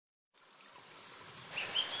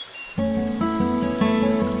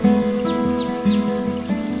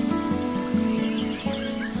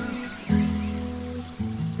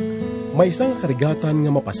maysa nga karigatan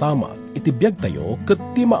nga mapasama, iti biyag tayo, ket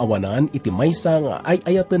ti maawanan iti maysa nga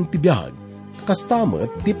ay-ayaten ti biyag.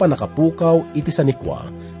 Kastamet ti panakapukaw iti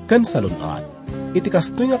sanikwa, kan salunat. Iti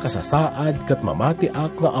kastoy nga kasasaad ket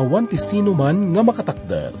mamatiak nga awan ti sino man nga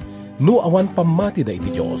makatakder, no awan pamati da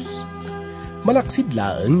iti Diyos. Malaksid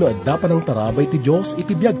laeng no adda pa ng tarabay ti Diyos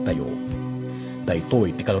iti biyag tayo.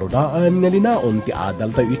 Daytoy ti kalrudaan nga linaon ti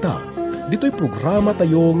adal tayo ita. Dito'y programa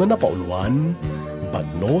tayo nga napauluan,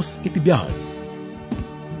 Bagnos iti biyag.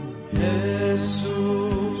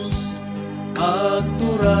 Jesus,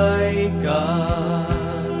 agturay ka,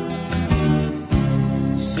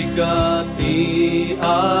 sikati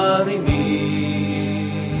arimi,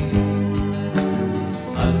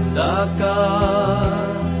 anda ka,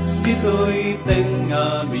 dito'y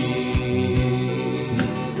tengami,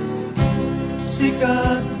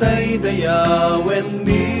 sikatay dayawen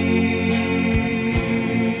mi.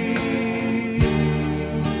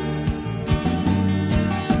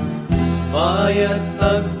 Mayat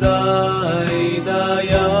agday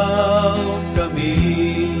dayaw kami,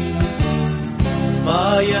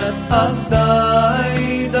 mayat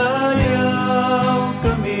agday dayaw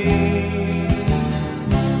kami,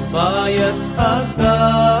 mayat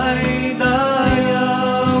agday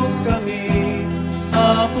dayaw kami,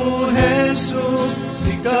 Apo Jesus,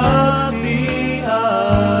 sikati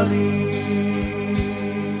ari.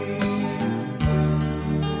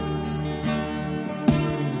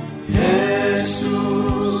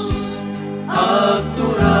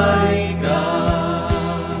 Agturay ka,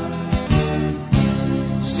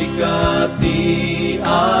 sikati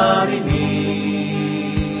arimi,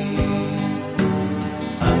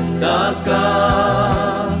 handa ka,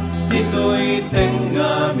 dito'y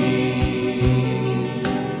tengami,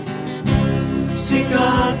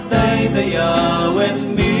 sikatay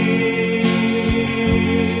dayawen mi.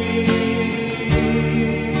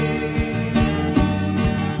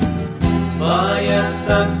 Mayat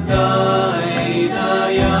agday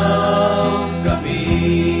dayaw kami,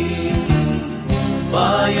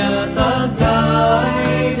 mayat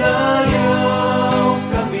agday dayaw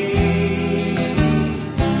kami,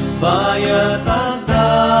 mayat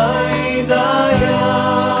agday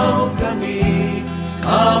dayaw kami,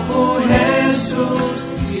 Apo Jesus,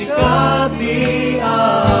 sikati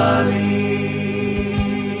ari.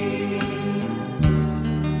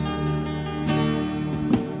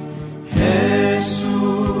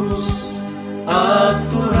 Jesus,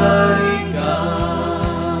 agturay ka,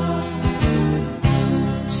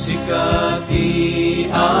 sikati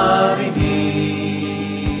arimi,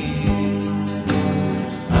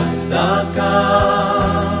 handa ka,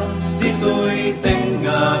 dito'y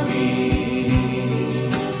tengami,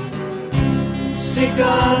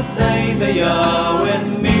 sikatay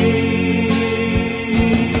dayawen mi.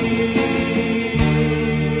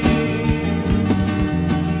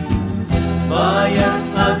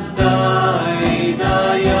 Mayat agday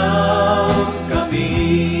dayaw kami,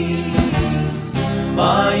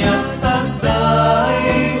 mayat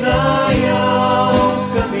agday dayaw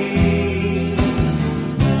kami,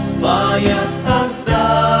 mayat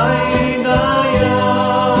agday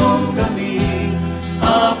dayaw kami,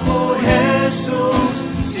 Apo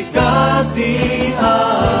Jesus, sikati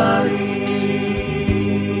ari.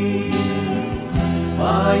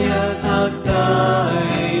 Mayat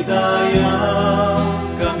agday dayaw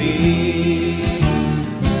kami,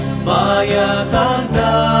 mayat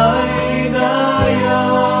agday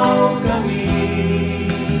dayaw kami,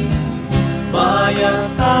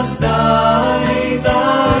 mayat agday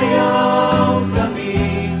dayaw kami,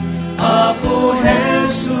 Apo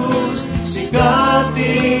Jesus,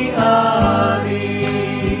 sikati ari.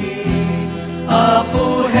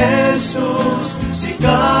 Apo Jesus,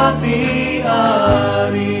 sikati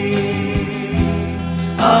ari.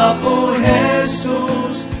 Apo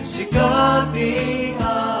Jesus, sikati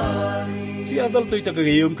ari. Ti adal to'y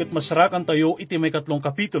tagagayom kat masarakan tayo iti may 3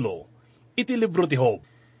 kapitulo, iti libro ti Job.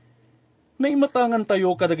 Naimatangan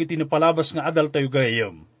tayo kadag iti napalabas nga adal tayo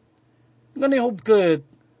gayom. Nga ni Job kat,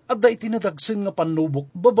 adda iti nadagsen nga panubok,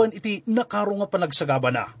 baban iti nakaro nga panagsagaba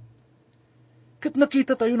na. Kat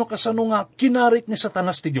nakita tayo no kasano nga kinarit ni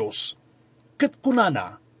Satanas ti Diyos. Kat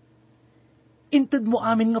kunana, inted mo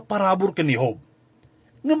amin nga parabor ken ni Job.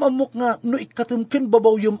 Nga amok nga no ikatem ken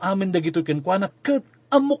babaw yung amin dagito ken kuana ket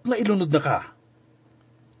amok nga ilunod na ka.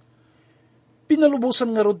 Pinalubusan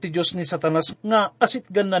nga rod ti Diyos ni Satanas nga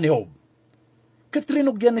asitgan na ni Job. Ket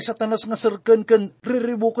rinugyan ni Satanas nga serken ken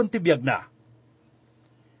riribukan ti biag na.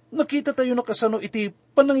 Nakita tayo na kasano iti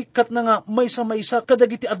panangikat na nga maysa-maysa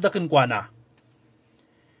kadagiti adda ken kuana.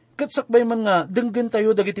 Ket sakbay man nga denggen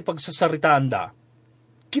tayo dagiti pagsasaritaan da.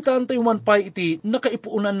 kitaan tayo man pa iti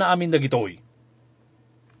nakaipuunan na amin dagitoy.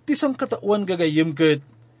 Tisang katauan gagayim ket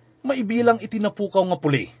maibilang iti napukaw nga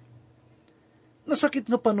puli. Nasakit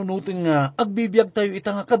nga panunutin nga agbibiyag tayo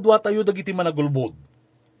ita nga kadwa tayo dagiti managulbod.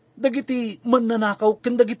 Dagiti mannanakaw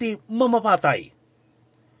ken dagiti mamapatay.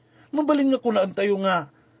 Mabalin nga kunaan tayo nga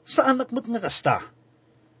sa anak mo't nga kasta.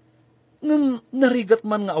 Nang narigat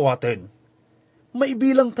man nga awaten,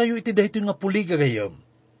 maibilang tayo iti dahito nga puli gagayam.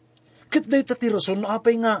 Ket dahito ti rason no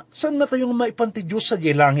apay nga saan na tayo nga maipanti Diyos sa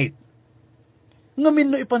diay langit.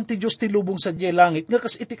 Ngamin no ipanti Diyos ti lubong sa diay langit nga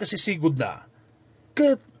kas iti kasisigod na.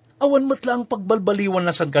 Ket awan mo't lang pagbalbaliwan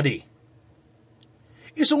na san kadi.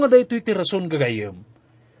 Isu nga dahito iti rason gagayam.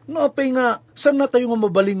 No apay nga saan na tayo nga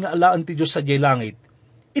mabalin nga alaan ti Diyos sa diay langit.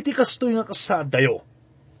 Iti kastoy nga kasaad tayo.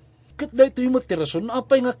 Ket dahito yung matirason,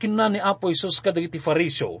 apay nga kinani Apo Isus kadagiti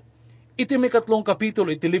Fariseo, iti may 3 kapitulo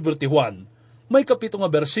iti libro ti Juan, may 7 nga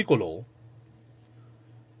bersikulo,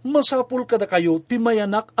 masapul kada kayo ti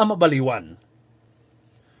mayanak a mabaliwan.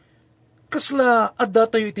 Kasla adda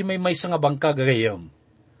tayo iti may nga bangka gagayam,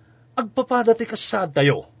 agpapada ti kasaad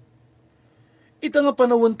tayo. Ita nga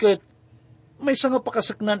panawon ket, may nga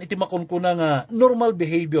pakasaknan iti makunkuna nga normal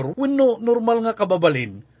behavior, wenno normal nga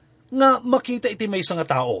kababalin, nga makita iti may nga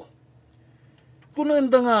tao. Kung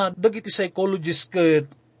nanda nga dagiti psychologist ket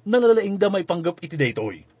nalalaing da may panggap iti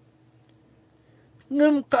daytoy.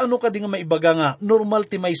 Ngem kaano ka di nga maibaga nga normal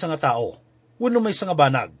ti may nga tao, wenno may nga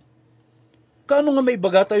banag. Kaano nga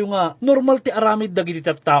maibaga tayo nga normal ti aramid dagiti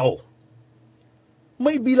tao.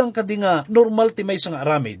 May bilang ka di nga normal ti may nga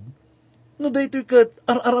aramid, no daytoy ket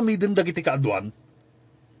aramiden dagiti kaadwan.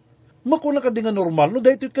 Makuna ka di nga normal, no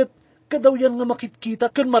daytoy ket kadawyan nga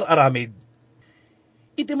makitkita ken mararamid.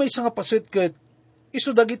 Iti may nga paset ket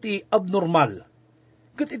isu dagiti abnormal.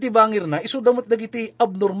 Ket iti bangir na, isu damot dagiti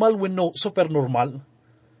abnormal wenno supernormal.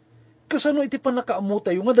 Kasano iti panakaamu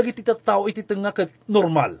tayo nga dagiti tattao iti tenga ket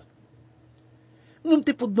normal. Ngem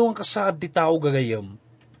ti pudno ang kasaad ti tao gagayam.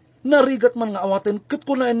 Narigat man nga awaten ket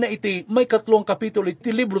kunaen na iti may 3 kapitulo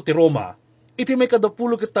iti libro ti Roma, iti may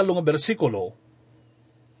 23 nga bersikulo,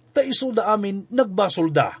 ta isu da amin nagbasol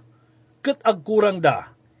da, ket agkurang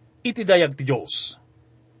da, iti dayag ti Diyos.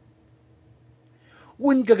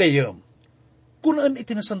 Wen gagayam, kunaan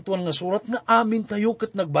itinasantuan nga surat nga amin tayo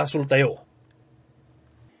ket nagbasol tayo.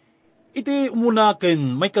 Iti umuna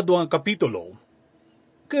ken may 2 nga kapitulo,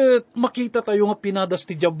 ket makita tayo nga pinadas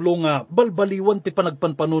ti Diablo nga balbaliwan ti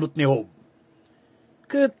panagpanpanunot ni Job.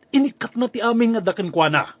 Ket inikat na ti amin nga daken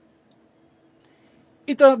kuana.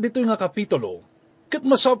 Ita ditoy nga kapitulo, ket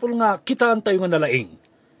masapul nga kitaan tayo nga nalaing.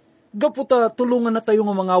 Gaputa tulungan na tayo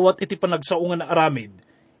nga mangawat iti panagsaungan na aramid,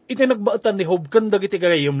 iti nagbaatan ni Job ken dagiti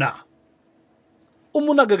gagayom na.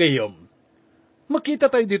 Umuna gagayom, makita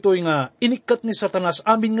tayo ditoy nga inikat ni Satanas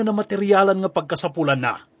amin nga na materyalan nga pagkasapulan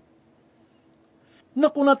na.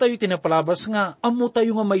 Nakuna tayo tinapalabas nga amu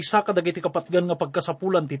tayo nga maysa kadagiti kapatgan nga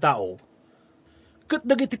pagkasapulan ti tao, ket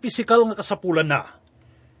dagiti pisikal nga kasapulan na.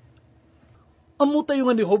 Amu tayo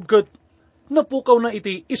nga ni Job ket napukaw na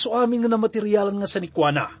iti isu amin nga na materyalan nga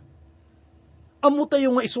sanikwana. Amu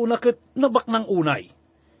tayo nga isuna ket nabaknang unay.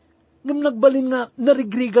 Ngam nagbalin nga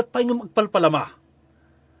narigrigat pa nga magpalpalama.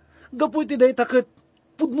 Gapu iti dayta ket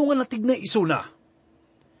pudno nga natignay isuna.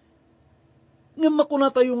 Ngam makuna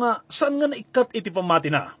tayo nga saan nga naikat iti pamati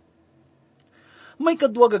na. May 2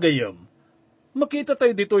 gagayam, makita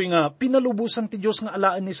tayo ditoy nga pinalubusan ti Diyos nga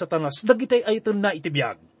alaan ni Satanas dagitay ayaten na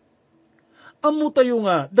itibiyag. Amu tayo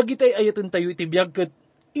nga dagitay ayaten tayo itibiyag ket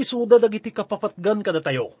isuda dagiti kapapatgan kada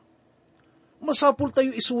tayo. Masapul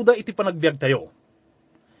tayo isuda iti panagbiag tayo.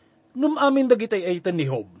 Ngam amin dagitay ayaten ni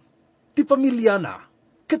Job, ti pamilya na,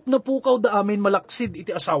 ket napukaw da amin malaksid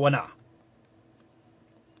iti asawa na.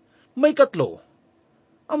 May 3,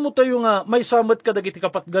 amu tayo nga may samet kadagiti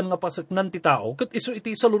kapatgan nga pasaknan ti tao, ket isu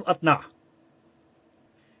iti salunat na.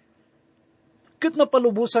 Ket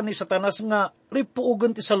napalubusan ni Satanas nga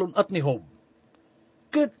ripuugan ti salunat ni Job,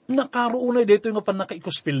 ket nakaruunay dito nga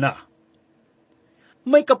panakaikuspil na.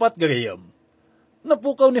 May 4 gagayam,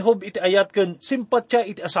 napukaw ni Job iti ayat ken simpatya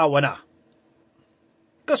iti asawa na.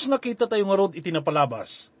 Kas nakita tayo nga rod iti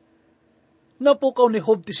napalabas. Napukaw ni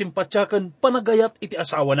Job ti simpatya ken panagayat iti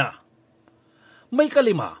asawa na. May 5,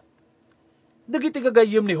 dagiti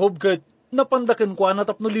gagayem ni Job ket napandaken kwa na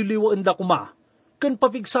tapno liliwaan da kuma, ken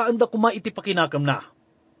papigsaan da kuma iti pakinakam na.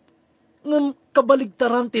 Ngem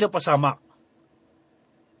kabaligtaran ti napasama.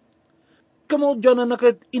 Kamaudyan na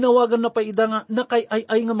ket inawagan na paida nga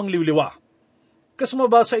nakay-ay nga mangliwliwa. Kas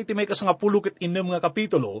mabasa iti may 10 ket 6 nga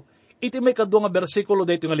kapitulo, iti may 2 nga bersikulo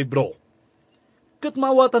dayto nga libro. Ket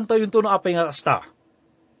maawatan tayo ito na apay nga kasta.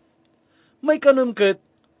 May 6 ket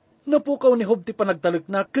Napukaw ni Job ti panagtalik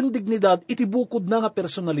na ken dignidad iti bukod na nga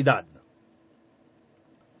personalidad.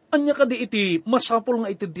 Anya kadi iti masapol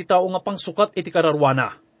nga iti tao nga pangsukat iti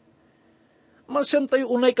kararwana. Masyan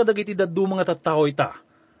tayo unay kadagiti daddu mga tattao ita.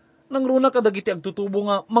 Nang runa kadagiti agtutubo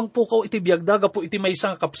nga mangpukaw iti biyagdaga po iti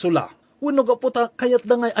maysa nga kapsula. Wenno gapo ta kayat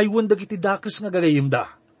da nga aywan dagiti dakes nga gagayem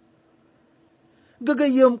da.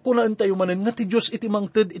 Gagayem kunaan tayo manen nga ti Diyos iti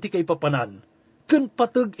mangted iti kaipapanan. Ken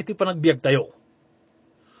pateg iti panagbiag tayo.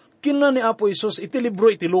 Kinna ni Apo Isus iti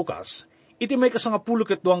libro iti Lucas, iti may kasangapulo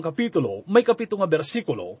ket 2 kapitulo, may 7 nga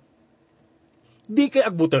bersikulo, di kay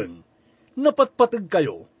agbuteng, napatpateg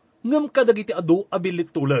kayo, ngem kadagiti adu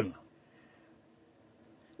abilit tuleng.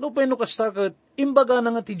 No peno kastakot, imbaga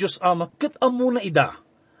na nga ti Diyos Ama, ket amo na ida,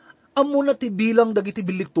 amo na ti bilang dagiti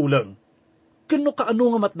bilit tuleng, ken no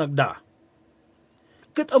kaano nga matnagda.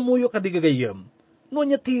 Ket amuyo kadigagayem, no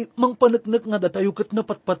anya ti mangpaneknek nga datayo ket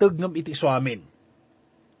napatpateg ngem iti isu amin.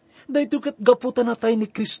 Dahito ket gaputan na tayo ni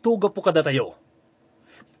Kristo gapu kada tayo.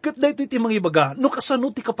 Ket dahito iti mangibaga, no kasano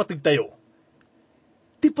ti kapatid tayo.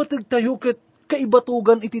 Ti patid tayo ket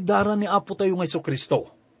kaibatugan iti dara ni Apo tayo nga Kristo.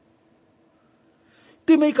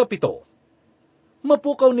 Ti may 7,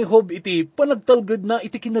 mapukaw ni Job iti panagtalged na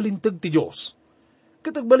iti kinalinteg ti Diyos.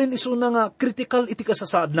 Katagbalin iso na nga kritikal iti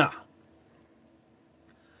kasasaad na.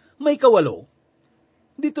 May 8,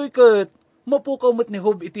 dito'y ket mapukaw met ni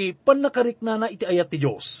Job iti pannakarikna na iti ayat ti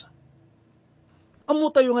Diyos. Amo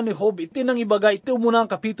tayo nga ni Job iti nang ibaga iti umunang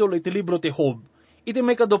kapitulo iti libro ti Job, iti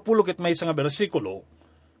may 20 ket may nga bersikulo,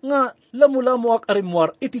 nga lamu-lamu ak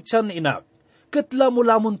arimwar iti tiyan ni inak, ket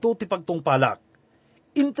lamu-lamon to ti pagtungpalak.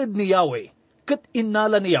 Inted ni Yahweh, ket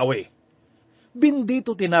innala ni Yahweh.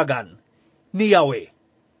 Bindito tinagan ni Yahweh.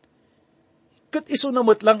 Ket iso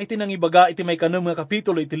namot lang iti nang ibaga iti may 6 nga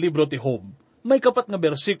kapitulo iti libro ti Job, may 4 nga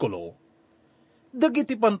bersikulo,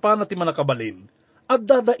 dagiti panpana ti manakabalin, at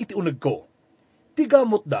dada iti uneg ko.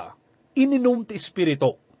 Tigamot da, ininom ti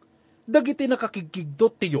espiritok, dagiti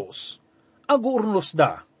nakakigkigdot ti Diyos, aguurnos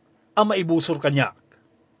da, ama ibusor kanyak.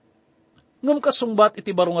 Ngam kasungbat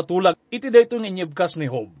iti baro nga tulag, iti dayto nga inyebkas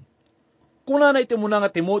ni Job. Kuna na iti muna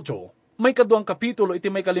nga Timoteo, may 2 kapitulo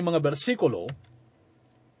iti may 5 nga bersikulo,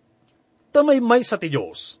 tamay sa ti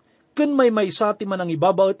Diyos, ken may sa ti manang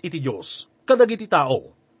ibabaet iti Diyos, kadagiti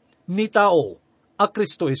tao, ni tao, a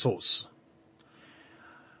Kristo Jesus.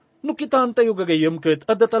 No kitaan tayo gagayem ket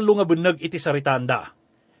adda talo nga beneg iti saritanda.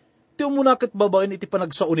 Ti umuna ket babaen iti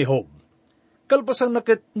panagsao ni Job. Kalpasan na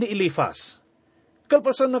ket ni Elifas.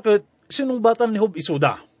 Kalpasan na ket sinungbatan ni Job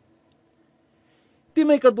isuda. Ti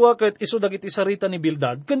may 2 ket isudag iti sarita ni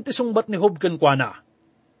Bildad ken ti sungbat ni Job ken kuana.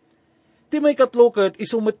 Ti may 3 ket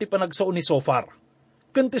isumet ti panagsao ni Sofar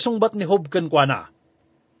ken ti sungbat ni Job ken kuana.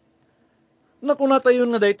 Nakunatayon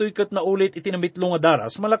nga daytoy ket naulit iti namitlo nga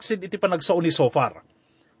daras malaksid iti panagsao ni Sofar.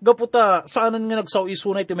 Gaputa saanan nga nagsao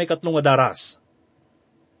isunay iti may 3 nga daras.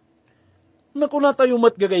 Nakunatayo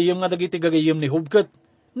mat gagayem nga dagiti gagayem ni Job ket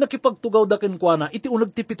nakipagtugaw da ken kuana iti uneg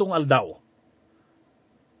ti 7 aldaw.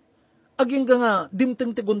 Aging nga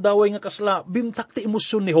dimteng ti gundaway nga kasla bimtak ti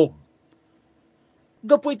emosyon ni Job.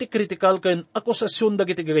 Gapu iti kritikal ken akusasyon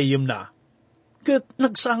dagiti gagayem na. Ket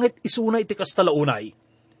nagsangit isunay iti kastalaunay.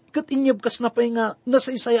 Ket inyebkas na pay nga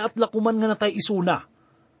nasaysaya at lakuman nga natay isuna.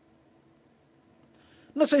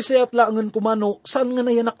 Nasaysaya at laangan kumano saan nga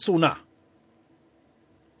nayanak suna.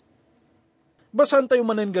 Basan tayo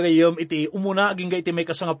manen gagayem iti umuna aging iti may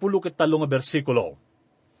 10 ket 3 nga bersikulo.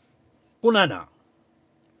 Kunana,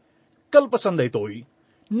 kalpasan daytoy,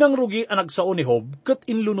 nang rugi ang nagsao ni Job ket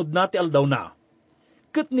inlunod na ti aldaw na.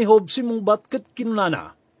 Ket ni Job simungbat ket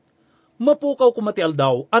kinunana. Mapukaw kumati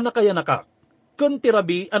aldaw anak kaya nakak, ken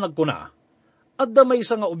tirabi anag kuna. Adda may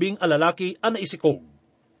isa nga ubing alalaki ana isikog.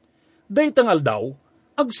 Daytang aldaw,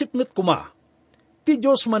 agsipnet kuma. Ti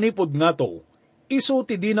Diyos manipod nga to, iso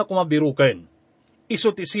ti di na kumabiruken.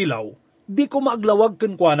 Iso ti silaw, di ko maaglawag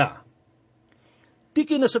ken kuana. Ti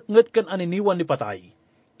kinasapnget ken aniniwan ni patay,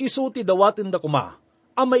 iso ti dawaten da kuma,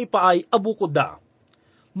 amay paay abukod da.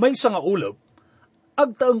 May nga ulep,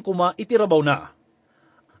 agtaeng kuma iti rabaw na.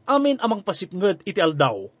 Amin amang pasipnget iti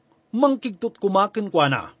aldaw, mangkigtot kuma ken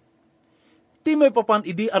kuana. Ti may papan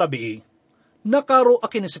idi arabii, nakaro a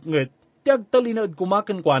kinasipnget, ti agtalinaed kuma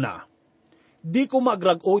ken kuana. Di ko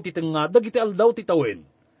maagrag-o iti tenga dagiti aldaw ti tawen.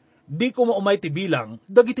 Di ko maumay ti bilang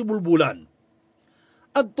dagiti bulbulan.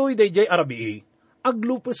 Adtoy dayjay arabii,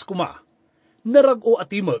 aglupes kuma. Narag-o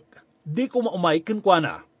atimek, di ko maumay ken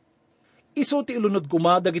kuana. Isu ti ilunod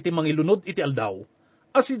kuma dagiti mangilunod iti aldaw,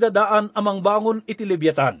 asidadaan amang bangon iti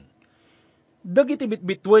Leviatan. Dagiti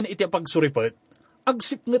bitbitwen iti pagsuripet,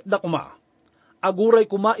 agsipnget da kuma. Aguray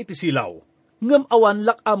kuma iti silaw, ngem awan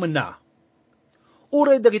lakamen na.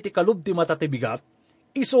 Uray dagiti kalub ti mata ti bigat,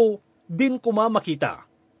 iso din kuma makita.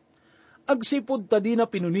 Agsipod ta di na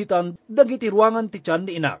pinunitan dagiti ruangan ti tiyan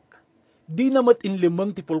ni inak, di na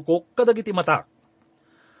matinlimang ti pulkok kadagiti matak.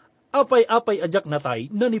 Apay-apay ajak natay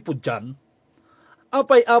nanipod tiyan,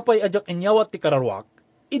 apay-apay ajak inyawat ti kararwak,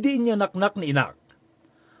 idi inya naknak ni inak.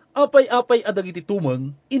 Apay-apay adagiti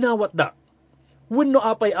tumeng, inawat da. Wenno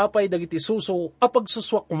apay-apay dagiti suso apag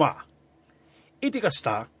suswak kuma. Iti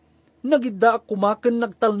kasta, nagidda ak kuma ken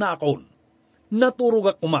nagtal na akon.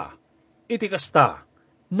 Naturugak kuma. Iti kasta,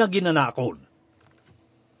 naginana akon.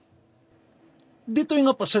 Dito'y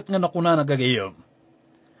nga paset nga nakuna nagagayam.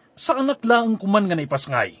 Sa anak laang kuman nga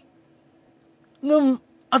naipasngay. Ngam,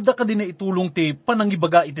 adda ka din na itulong ti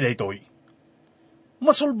panangibaga iti daytoy.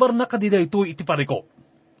 Masulbar na ka di daytoy iti parikop.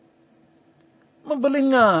 Mabalin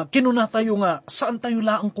nga, kinuna tayo nga, saan tayo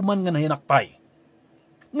laang kuman nga nahinakpay.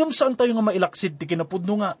 Ngam saan tayo nga mailaksid ti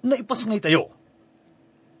kinapudno nga, naipasngay tayo.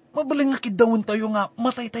 Mabalin nga kidawin tayo nga,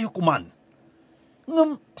 matay tayo kuman.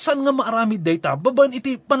 Ngam saan nga maaramid dayta, baban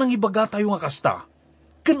iti panangibaga tayo nga kasta.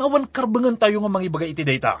 Kanawan karbangan tayo nga mangibaga iti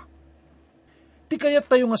dayta. Ti kayat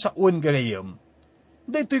tayo nga sa uwan gagayam.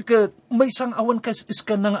 Daytoy kat may isang awan kas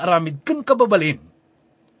iskan nga aramid, kan kababalin.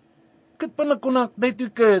 Kat panagkunak, daytoy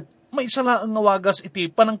kat may isala ang ngawagas iti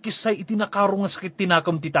panangkisay iti nakaro nga sakit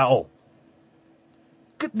tinakam ti tao.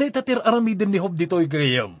 Kat day tatir aramiden ni Job dito'y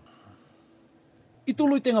gayam.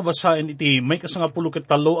 Ituloy tayo nga basahin iti may kasangapulukit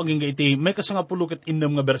talo aging iti may kasangapulukit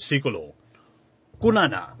inam nga bersikulo.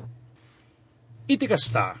 Kunana, iti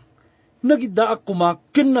kasta, nagiddaak kuma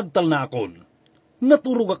ken nagtal na akon,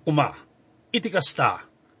 naturugak kuma, iti kasta,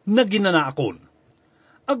 naginana akon.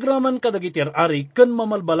 Agraman kadagiti ari ken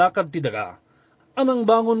mamalbalakad ti daga, anang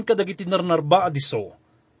bangon kadagiti narnarba adiso,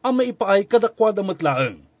 ang maipaay kadakwada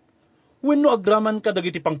matlaeng. Wenno agraman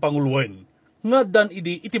kadagiti pangpanguluan, nga dan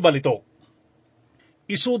idi iti balitok.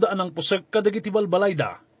 Isuda anang pusek kadagiti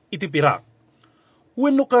balbalayda, iti pirak.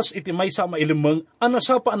 Wenno kas iti maysa mailimeng,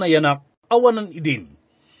 anasapa anayanak, awanan idin.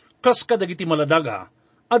 Kas kadagiti maladaga,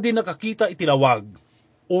 adi nakakita iti lawag,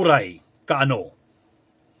 uray, kaano.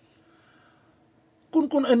 Kun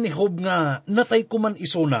ni Job nga natay kuman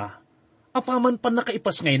isuna, apaman pan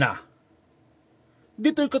nakaipasngay na.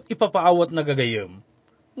 Dito'y kat ipapaawat na gagayam,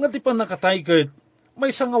 nga di pa nakatay kat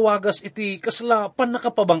may sangawagas iti kasla pan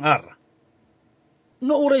nakapabangar.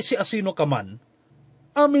 Nga uray si asino kaman,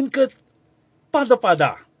 amin kat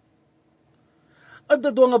pada-pada. At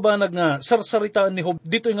dadwa nga banag nga sarsaritaan ni Job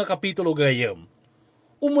dito'y nga kapitulo gagayam.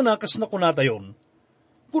 Umuna kas na kunatayon,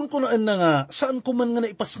 kun kunaan na nga saan kuman nga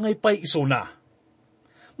naipasngay pa'y isuna.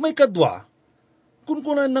 May kadwa, kun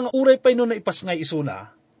kunan nga uray pa'y no na ipasngay isuna,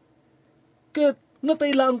 kat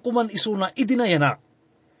nataylaan kuman isuna idinayanak.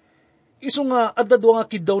 Iso nga adadwa nga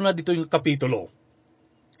kidaw na dito yung kapitulo.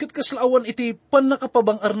 Kat kaslaawan iti pan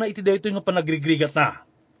nakapabangar na iti dayto yung panagrigrigat na.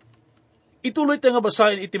 Ituloy tayo nga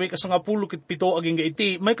basahin iti may kasangapulukit pito aging nga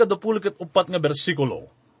iti may kadapulukit upat nga bersikulo.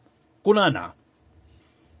 Kunana,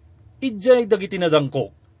 ijay dagiti nadangkok,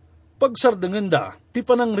 pagsardangan da ti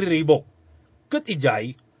panang riribok, kat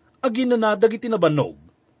ijay aginana dagiti nabannog.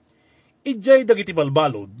 Ijay dagiti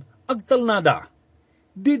balbalod, agtalnada,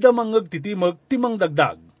 di damangag titimag timang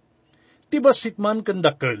dagdag. Tibasit man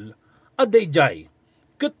kandakkel, aday jay,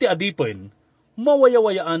 kat ti adipen,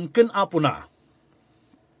 mawayawayaan ken apo na.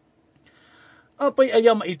 Apay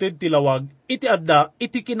aya maited ti lawag, iti adda,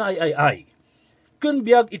 iti kinaayayay, ken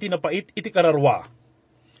biag iti napait iti kararwa.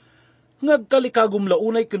 Ngagkalikagum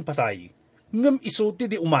launay ken patay, ngem iso ti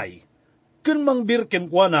di umay, ken mangbir ken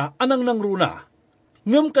kuana anang nangruna,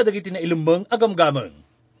 ngem kadagiti na ilembeng agamgameng.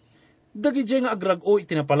 Dagiti nga agrag-o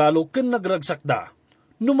iti napalalo ken nagragsakda,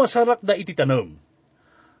 numasarak da iti tanem.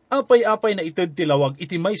 Apay-apay na ited ti lawag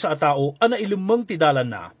iti may sa atao ana ilimeng ti dalan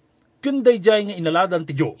na, ken dayjay nga inaladan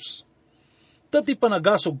ti Diyos. Tati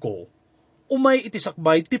panagasog ko, umay iti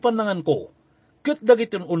sakbay ti panangan ko, ket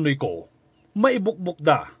dagiti unoy ko, maibukbuk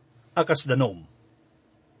da, akas danom.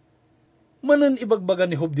 Manan ibagbaga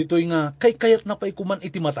ni Job dito'y nga kay kayat na pa'y kuman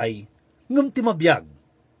iti matay, ngam ti mabiyag.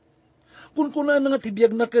 Kun kunaan nga ti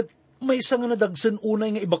biyag na ket may isa nga nadagsen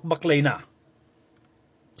unay nga ibakbaklay na.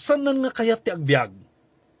 Sanan nga kayat ti agbyag,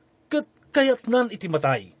 ket kayat nan iti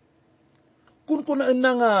matay. Kun kunaan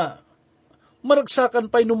na nga maragsakan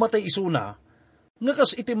pa'y numatay isuna, nga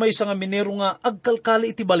kas iti may nga minero nga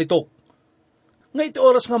agkalkali iti balitok. Nga iti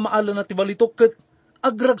oras nga maala na ti balitok ket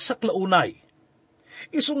agragsak launay.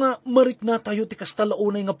 Isu nga marik na tayo ti kasta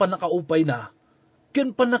launay nga panakaupay na,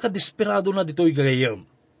 ken panakadesperado na dito'y gagayam.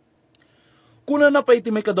 Kuna na pa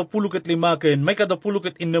iti may 25 ken may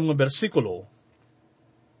 26 nga bersikulo,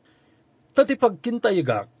 tati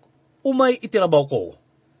pagkintayagak, umay itirabaw ko,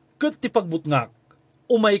 ket ti pagbutngak,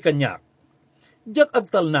 umay kanyak. Jak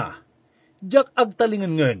agtal na, jak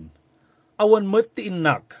agtalingan awan met ti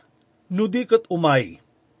innak, nudi ket umay,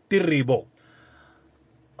 tiribok.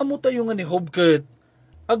 Amo tayo nga ni Job ket,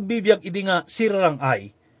 agbibiyag idi nga sirarang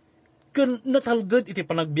ay, ken natalged iti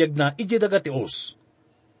panagbiag na iti daga ti os.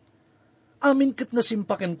 Amin ket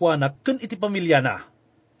nasimpaken kuanak ken iti pamilya na.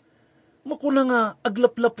 Makuna nga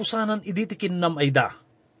aglaplapusanan idi ti kinnam ay da.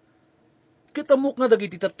 Ket amok nga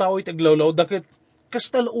dagiti tattao iti aglawlaw da ket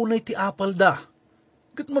kastalaunay ti apal da.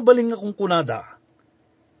 Ket mabalin nga kung kunada.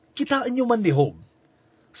 Kitaan nyo man ni Job,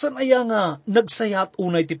 san aya nga nagsayat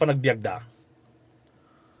unay ti panagbiag da.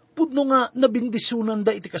 Pudno nga nabindisunan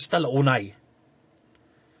da iti kastalaunay.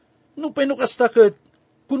 No peno kasta ket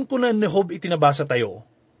kun kunan ni Job iti nabasa tayo.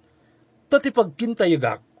 Tati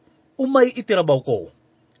pagkintayagak, umay itirabaw ko.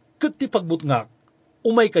 Ket ti pagbutngak,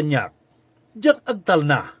 umay kanyak. Jak agtal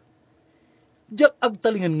na. Jak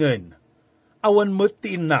agtalingan awan met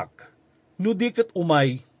ti innak, nudi ket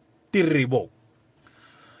umay tiribok.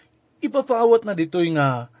 Ipapaawat na ditoy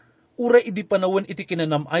nga, uray idi panawan iti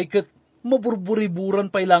kinanamay ket maburburiburan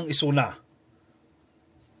pay lang isuna.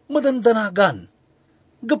 Madandanagan,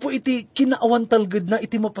 gapo iti kinaawan talged na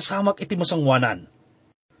iti mapasamak iti masangwanan.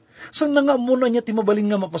 San nga muna niya ti mabaling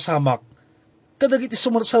nga mapasamak, kadag iti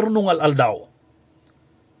sumarsarunong aldaw.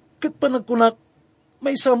 Ket panagkunak,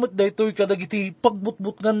 may samot daytoy kadag iti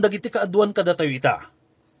pagbutbutngan dagiti kaaduan kada tayo ita.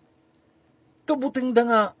 Kabuting da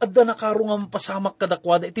nga adda nakaro nga mapasamak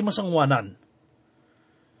kadakwada iti masangwanan.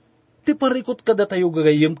 Ti parikot kada tayo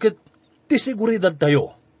gagayem ket ti siguridad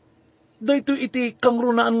tayo. Daytoy iti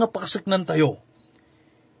kangrunaan nga pakasiknan tayo.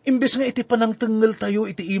 Imbes nga iti panangtengel tayo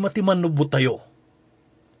iti ima ti manubot tayo.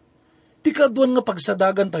 Ti kaaduan nga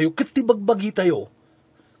pagsadagan tayo ket ti bagbagi tayo.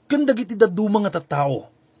 Ken dagiti daduma nga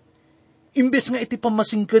tattao. Imbes nga iti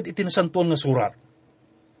pamasingked iti nasantuan nga surat.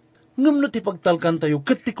 Ngem no ti pagtalkan tayo,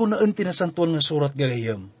 ket ti kunaan ti nasantuan nga surat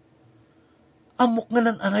gagayem. Amok nga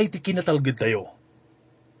nananay ti kinatalged tayo.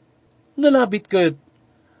 Nalabit ket,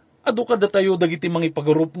 adu kada tayo dagiti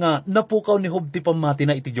mangipagarup nga napukaw ni Job ti pamati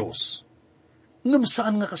na iti Diyos. Ngem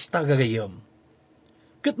saan nga kasta gagayem?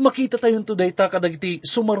 Ket makita tayo to dayta kadagiti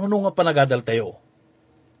sumarhuno nga panagadal tayo.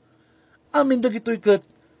 Amin dagitoy ket,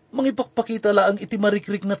 mangipakpakita laang iti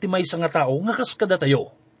marikrik na ti maysa nga tao nga kaskada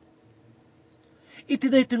tayo. Iti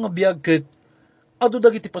dayto nga biag ket adu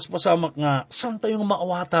dagiti paspasamak nga san tayo nga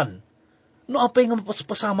maawatan no apay nga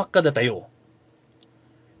mapaspasamak kada tayo.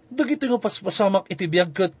 Dagiti nga paspasamak iti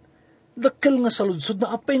biag ket dakkel nga saludsod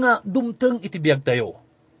na apay nga dumteng iti biag tayo.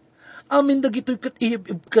 Amin dagitoy ket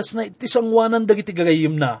ihibkas na iti sangwanan dagiti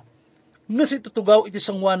gagayem na nga si tutugaw iti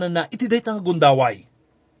sangwanan na iti dayta nga gundaway.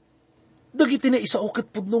 Dagiti na isa o ket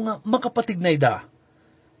pudno nga makapatignay da.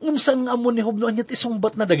 Ngem saan nga amon ni Job no anyat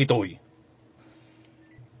isungbat na dagitoy.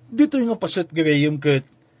 Dito'y nga paset gagayem ket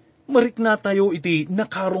marikna tayo iti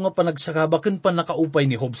nakaro nga panagsagaba ken panakaupay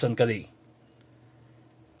ni Job san kadi.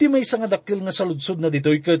 Ti maysa nga dakkel nga saludsod na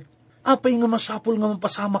ditoy ket apay nga masapol nga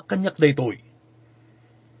mapasamak kanyak daytoy.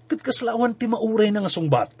 Ket kaslawan ti mauray na nga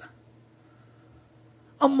sungbat.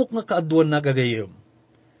 Amok nga kaaduan na gagayem.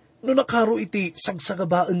 No nakaro iti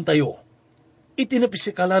sagsagabaan tayo. Iti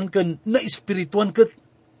napisikalan ken na espirituan ket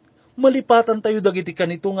malipatan tayo dagiti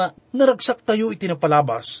kanito nga naragsak tayo iti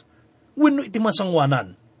napalabas wenno iti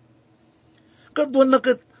masangwanan. Kaduan na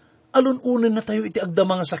ket alununan na tayo iti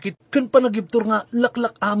agdama nga sakit ken panagibtur nga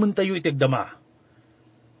laklak amon tayo iti agdama.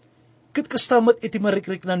 Ket kastamat iti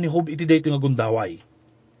marikrik na ni Job iti dayto nga gundaway.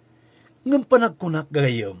 Ngem panagkunak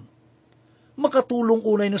gagayem. Makatulong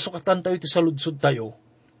unay na sukatan tayo iti saludsod tayo.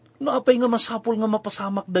 No apay nga masapol nga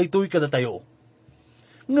mapasamak daytoy kada tayo.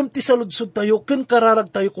 Ngem ti saludsod tayo, ken kararag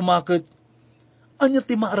tayo kumakit. Anya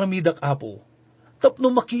ti maaramidak apo, tapno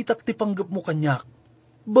makitak ti panggap mo kanyak,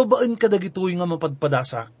 babaan ka dagitoy nga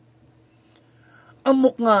mapadpadasak.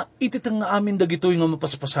 Amok nga, ititang nga amin dagitoy nga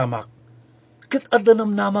mapaspasamak, ket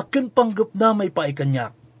adanam namak, ken panggap na may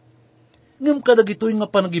paikanyak. Ngem ka dagitoy nga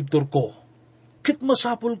panagibtur ko, ket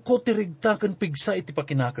masapol ko tirigta ken pigsa iti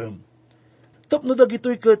pakinakam. Tapno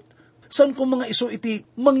dagitoy ket, san ko mga iso iti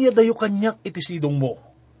mangyadayo kanyak iti sidong mo.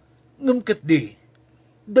 Ngem ket di,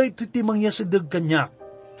 dayto iti mangyasideg kanyak,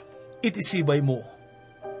 iti sibay mo.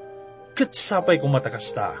 Ket sapay kong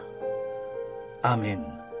matakasta. Amen.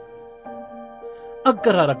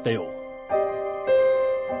 Agkararag tayo.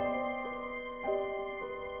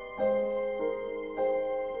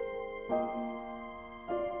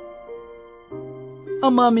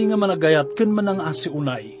 Amami nga managayat ken manang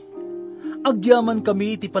asiunay. Agyaman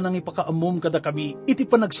kami iti panangipakaamom kada kami iti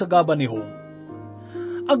panagsagaba ni Job.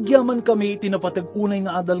 Agyaman kami iti napatag-unay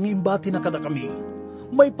nga adal nga imbati na kada kami.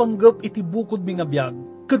 May panggap iti bukod mi nga biyag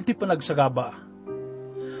ken ti panagsagaba.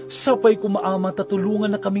 Sapay kumaama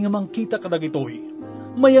tatulungan na kami nga mangkita kadagitoy.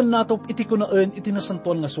 Mayan natop iti kunaan iti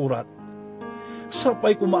nasantuan nga surat.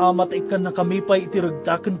 Sapay kumaama ikan na kami pa'y iti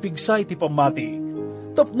ragtaken pigsa iti pamati.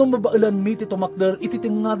 Tapno mabailan mi iti tumakder iti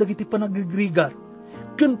tingadag iti panagigrigat.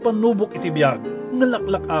 Ken panubok iti biyag,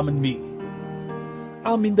 ngalaklak aman mi.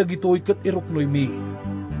 Amin dagitoy ket iruknoy mi.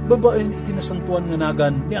 Babaen iti nasantuan nga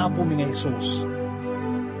nagan ni Apo mi nga Hesus.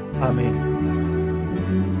 Amen.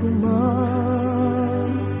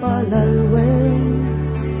 Palalwen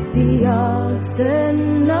tiag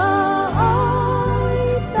sen na ay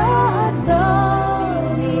taada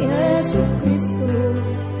ni Jesu Kristo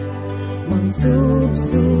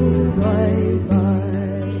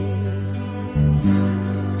magsubsubaybay.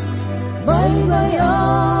 Baybay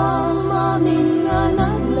ang amin nga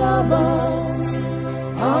naglabas,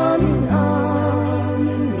 amin nga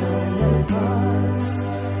nalpas,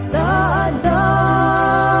 taada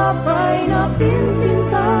pa'y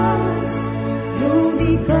napimpintas,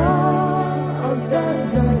 ludi ka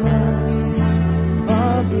agdadalas,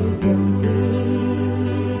 pabigyan di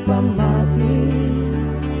pamati,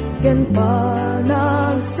 ken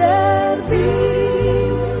panagserbi,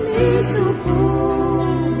 ni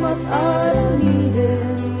sukumat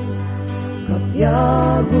aramiden,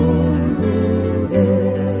 kapyagong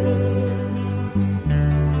buden.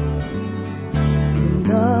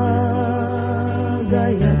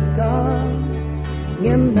 Nagayat ka,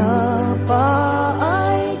 ngem na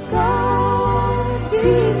paay ka,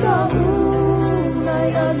 di ka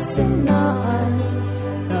unay agsanaan,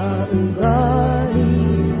 kaugali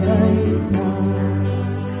na.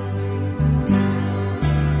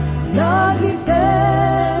 Lagi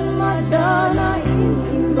pen madana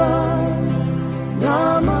inimbay, nga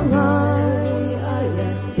mangay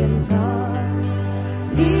ayat ken ka,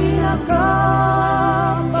 di na ka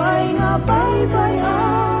pa'y nga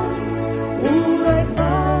baybayan, uray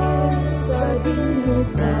pa sa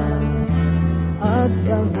dinutan, at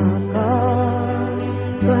dangaka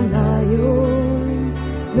kanayon,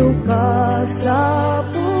 luka sa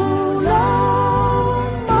pulang,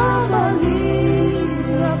 mamaling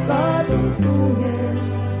nga katungtungen,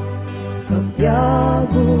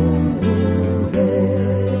 kapyagong buhen.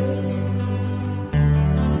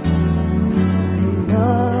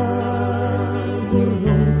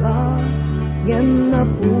 Nagurnong ka, ngem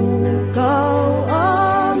napukaw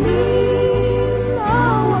amin,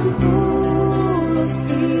 awan tulos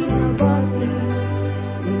kinabati,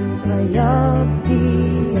 yung kayak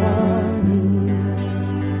diani.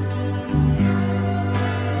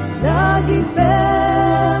 Lagi pe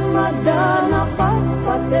madana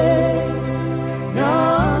pagpate,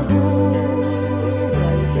 naguray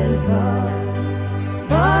ken ka,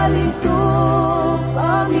 balitok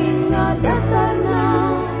amin nga datana,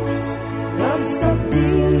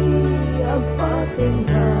 nagsakdi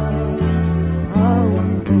agpatingga,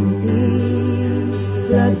 awang kunti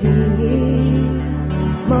ladingi,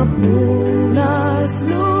 mapunas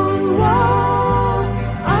lunwa,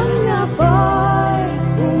 ang napay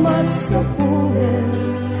umat sa puwen,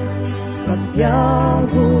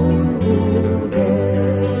 kapyagong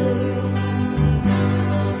buhen.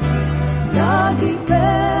 Lagi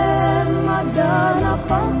pen madana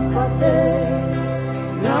pagpate,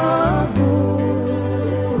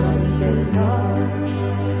 naguray ken ka,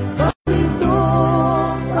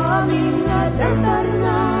 balitok amin nga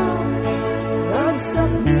datana,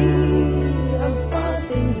 nagsakdi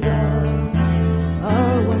agpatingga,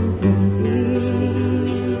 awan kunti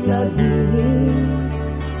ladini,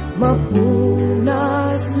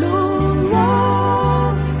 mapunas lunwa,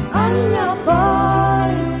 ang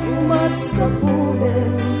napay umat sa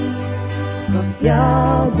puwen,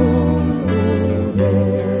 kapyagong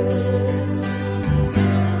buhen.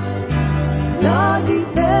 Lagi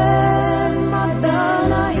pen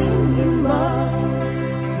madana inimba,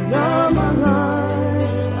 nga mangay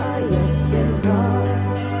ayat ken ka,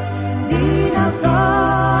 di na ka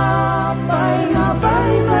pa'y nga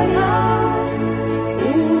baybayan,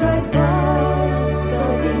 uray ka sa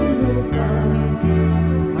dinutan,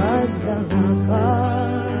 at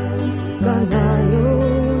dangakan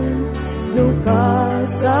kanayon, luka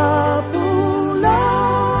sa